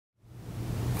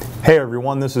Hey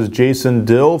everyone, this is Jason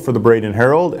Dill for the Bradenton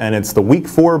Herald, and it's the Week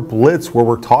 4 Blitz where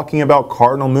we're talking about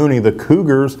Cardinal Mooney. The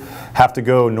Cougars have to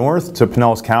go north to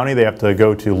Pinellas County. They have to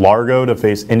go to Largo to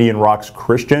face Indian Rocks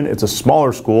Christian. It's a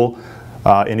smaller school.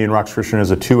 Indian Rocks Christian is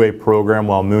a 2A program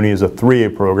while Mooney is a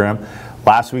 3A program.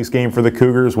 Last week's game for the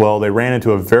Cougars, well, they ran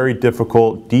into a very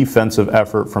difficult defensive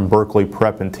effort from Berkeley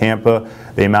Prep in Tampa.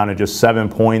 They amounted just 7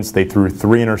 points. They threw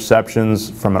 3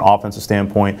 interceptions from an offensive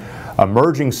standpoint.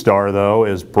 Emerging star, though,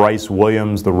 is Bryce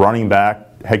Williams, the running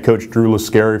back. Head coach Drew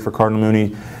Lascari for Cardinal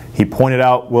Mooney. He pointed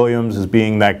out Williams as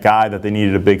being that guy that they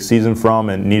needed a big season from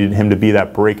and needed him to be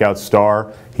that breakout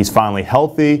star. He's finally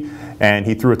healthy, and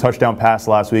he threw a touchdown pass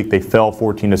last week. They fell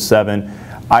 14-7.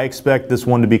 I expect this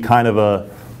one to be kind of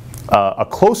a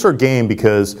closer game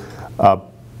because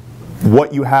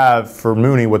what you have for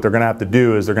Mooney, what they're going to have to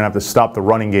do is they're going to have to stop the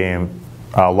running game.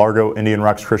 Largo Indian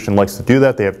Rocks Christian likes to do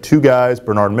that. They have 2 guys,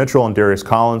 Bernard Mitchell and Darius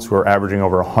Collins, who are averaging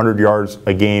over 100 yards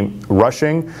a game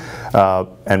rushing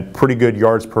and pretty good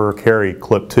yards per carry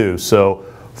clip too. So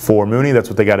for Mooney, that's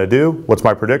what they got to do. What's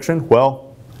my prediction?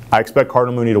 Well, I expect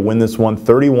Cardinal Mooney to win this one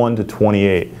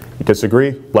 31-28. If you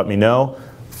disagree, let me know.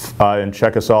 And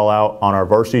check us all out on our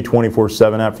Varsity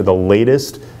 24/7 app for the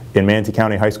latest in Manatee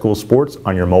County High School sports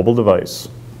on your mobile device.